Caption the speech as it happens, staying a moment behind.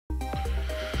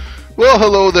Well,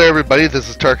 hello there, everybody. This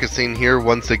is Tarkusine here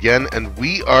once again, and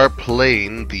we are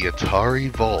playing the Atari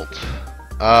Vault.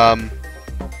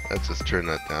 Let's just turn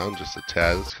that down just a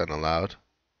tad. It's kind of loud.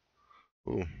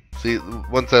 Ooh. See,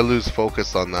 once I lose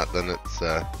focus on that, then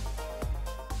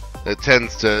it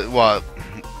tends to. Well,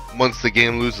 once the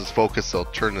game loses focus, it'll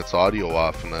turn its audio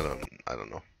off, and I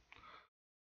don't know.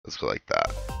 Let's go like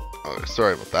that. Oh,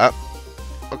 sorry about that.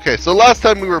 Okay, so last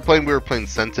time we were playing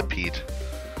Centipede.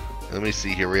 Let me see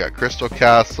here. We got Crystal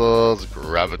Castles,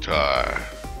 Gravatar,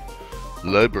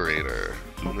 Liberator,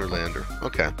 Lunar Lander.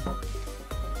 Okay.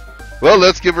 Well,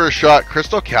 let's give her a shot.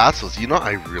 Crystal Castles. You know,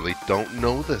 I really don't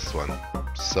know this one.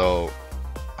 So,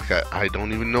 okay, I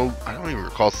don't even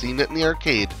recall seeing it in the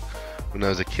arcade when I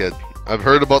was a kid. I've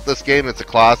heard about this game. It's a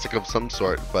classic of some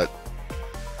sort, but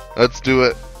let's do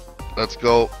it. Let's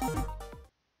go.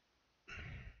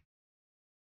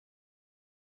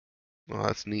 Oh,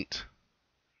 that's neat.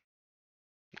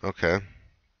 Okay.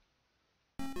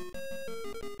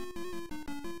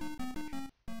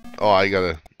 Oh,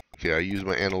 okay, I use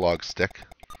my analog stick.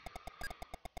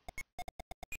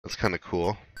 That's kind of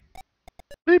cool.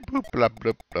 Beep, boop, blah,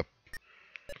 blah, blah.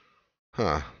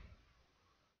 Huh.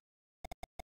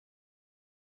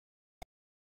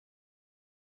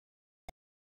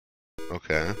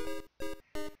 Okay.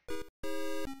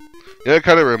 Yeah, it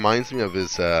kind of reminds me of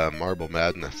his Marble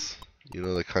Madness. You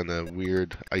know, the kind of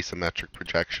weird isometric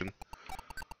projection.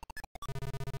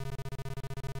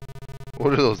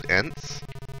 What are those Ents?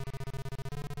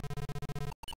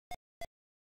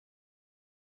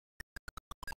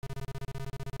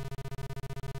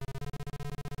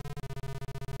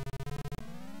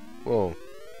 Whoa.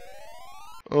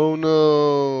 Oh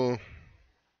no.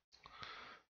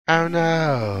 Oh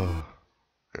no.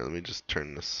 Here, let me just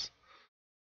turn this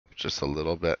just a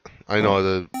little bit. I know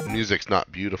the music's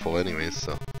not beautiful anyways,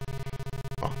 so.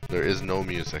 Oh, there is no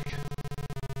music.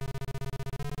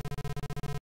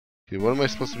 Okay, what am I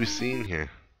supposed to be seeing here?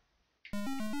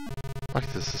 Fuck,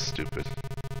 this is stupid.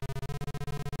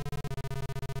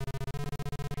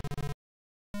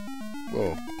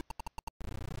 Whoa.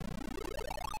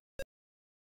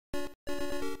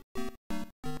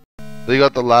 They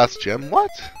got the last gem?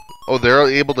 What? Oh, they're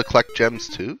able to collect gems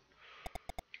too?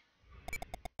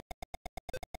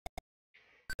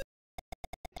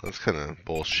 That's kind of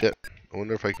bullshit. I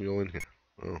wonder if I can go in here.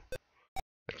 Oh.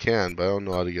 I can, but I don't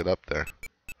know how to get up there.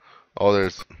 Oh,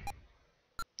 there's...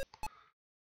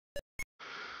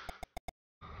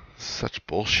 Such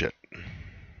bullshit.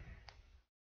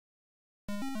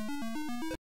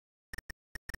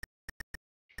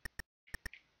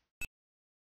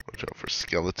 Watch out for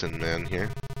Skeleton Man here.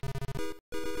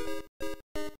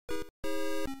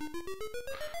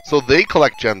 So they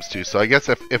collect gems too, so I guess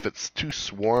if it's too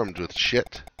swarmed with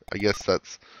shit, I guess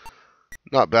that's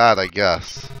not bad, I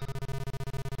guess.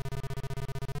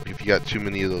 If you got too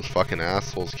many of those fucking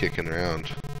assholes kicking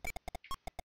around.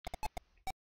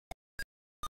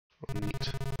 Oh,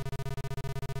 neat.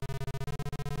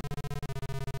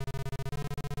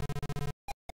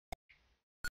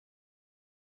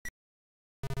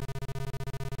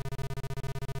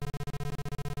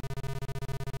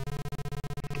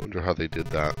 I wonder how they did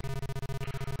that.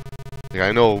 Like,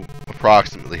 I know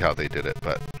approximately how they did it,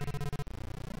 but...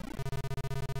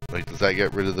 Like, does that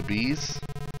get rid of the bees?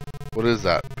 What is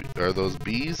that? Are those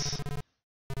bees?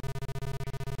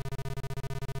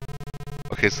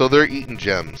 Okay, so they're eating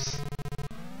gems.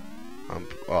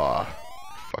 Aw,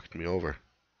 fucked me over.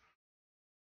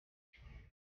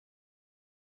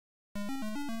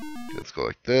 Okay, let's go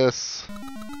like this.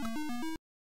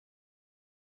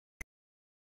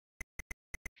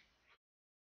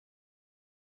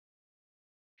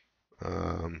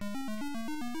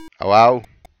 Oh, ow.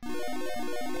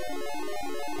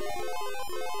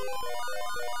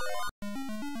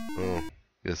 Oh,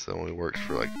 guess that only works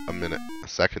for like a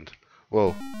second.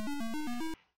 Whoa.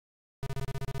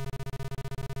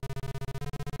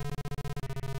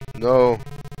 No.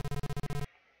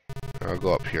 I'll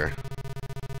go up here.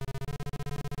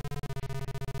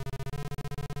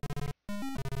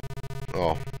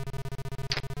 Oh.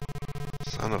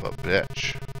 Son of a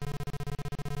bitch.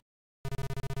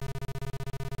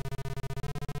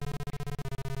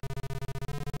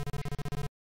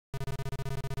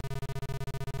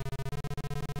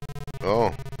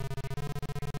 Oh.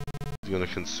 He's gonna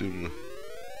consume the...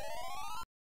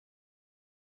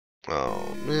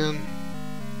 Oh, man.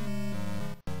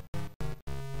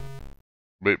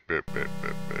 Beep, beep, beep,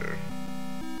 beep, beep.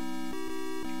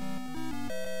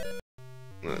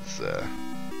 Let's, I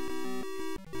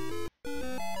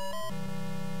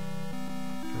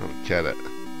don't get it.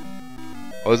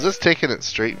 Oh, is this taking it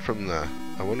straight from the...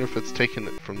 I wonder if it's taking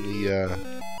it from the,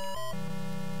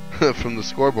 from the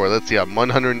scoreboard. Let's see, I'm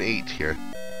 108 here.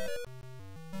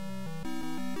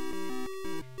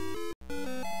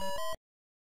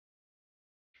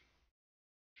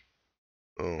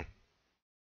 Oh.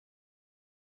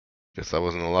 Guess I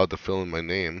wasn't allowed to fill in my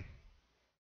name.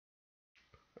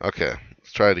 Okay,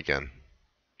 let's try it again.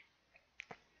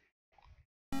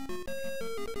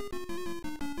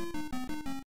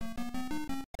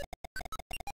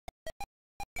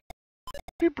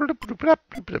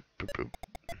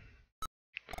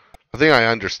 I think I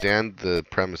understand the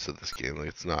premise of this game. Like,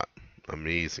 it's not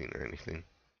amazing or anything.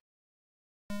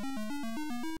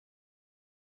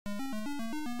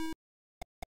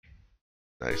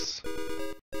 Nice.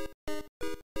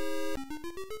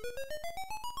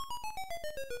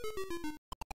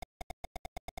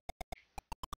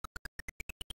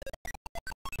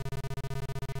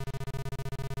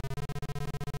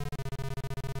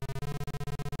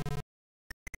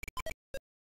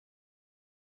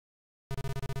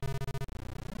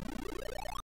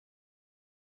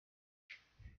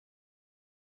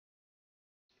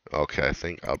 Okay, I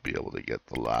think I'll be able to get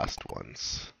the last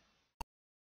ones.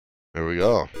 There we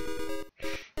go.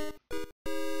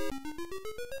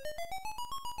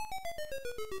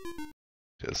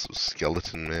 There's some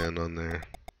skeleton man on there.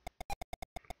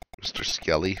 Mr.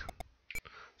 Skelly.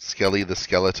 Skelly the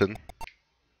skeleton.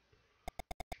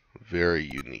 Very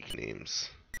unique names.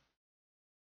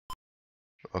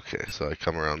 Okay, so I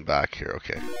come around back here,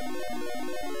 okay.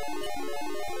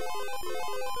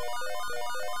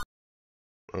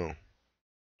 Oh.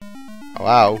 Oh,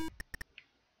 wow.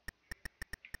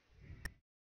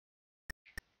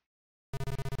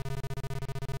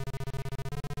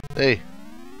 Hey.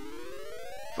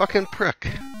 Fucking prick.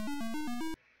 I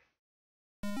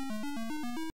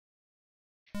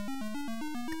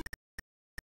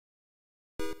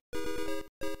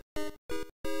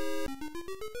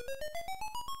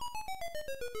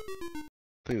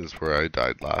think this is where I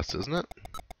died last, isn't it?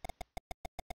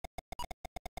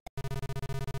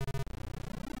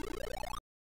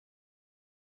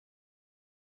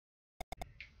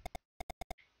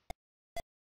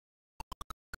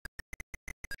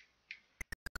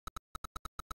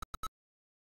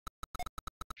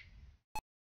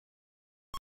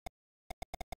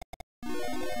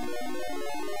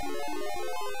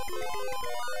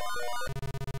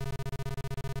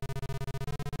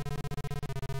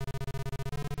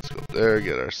 Let's go up there,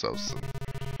 get ourselves some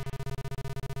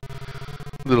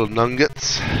little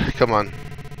nuggets. Come on.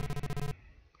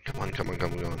 Come on, come on,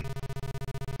 come on.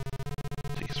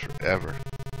 Takes forever.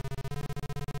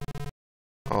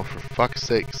 Oh, for fuck's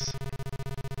sakes.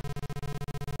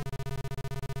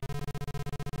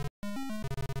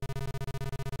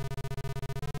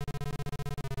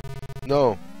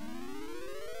 No.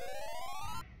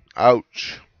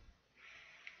 Ouch.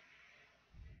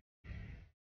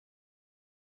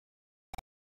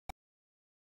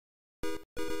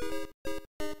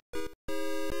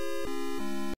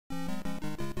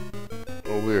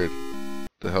 Oh, weird. What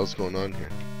the hell's going on here?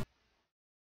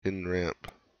 Hidden ramp.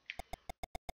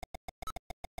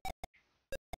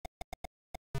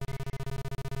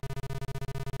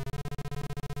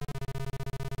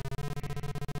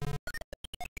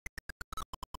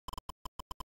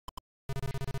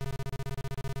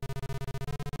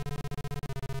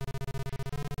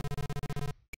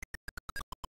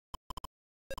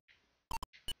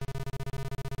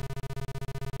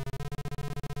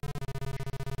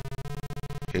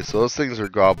 Okay, so those things are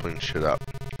gobbling shit up.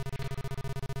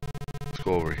 Let's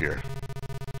go over here.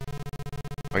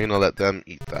 I'm gonna let them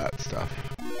eat that stuff.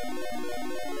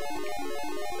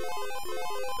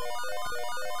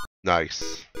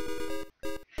 Nice.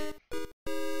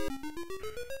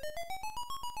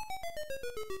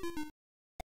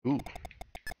 Ooh.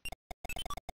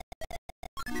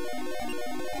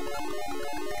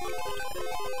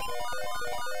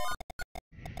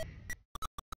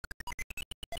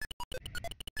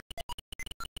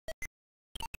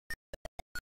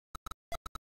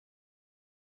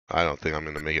 I don't think I'm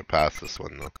gonna make it past this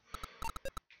one though.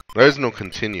 There's no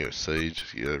continue, so you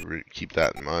just gotta keep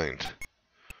that in mind.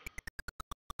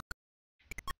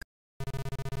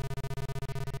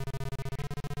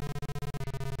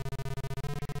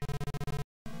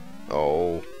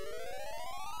 Oh.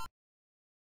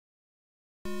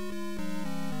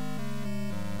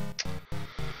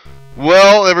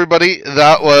 Well, everybody,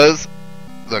 that was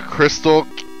the Crystal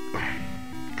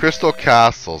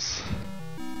Castles.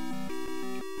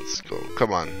 Let's go.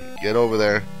 Come on, get over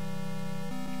there.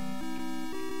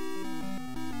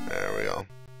 There we go.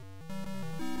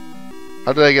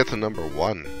 How did I get to number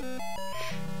 1?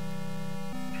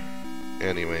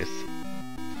 Anyways,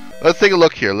 let's take a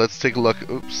look here. Let's take a look.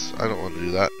 Oops, I don't want to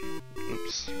do that.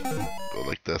 Oops, go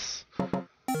like this.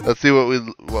 Let's see what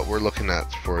we're looking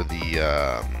at for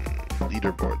the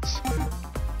leaderboards.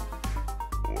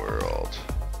 World.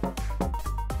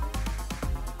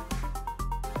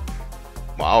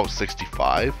 Wow,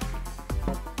 65.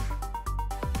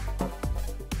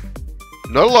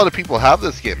 Not a lot of people have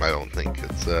this game, I don't think.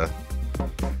 It's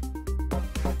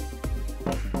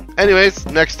Anyways,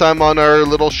 next time on our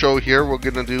little show here, we're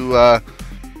gonna do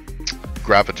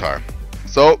Gravatar.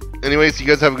 So, anyways, you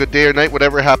guys have a good day or night,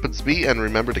 whatever it happens to be, and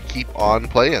remember to keep on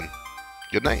playing.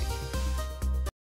 Good night.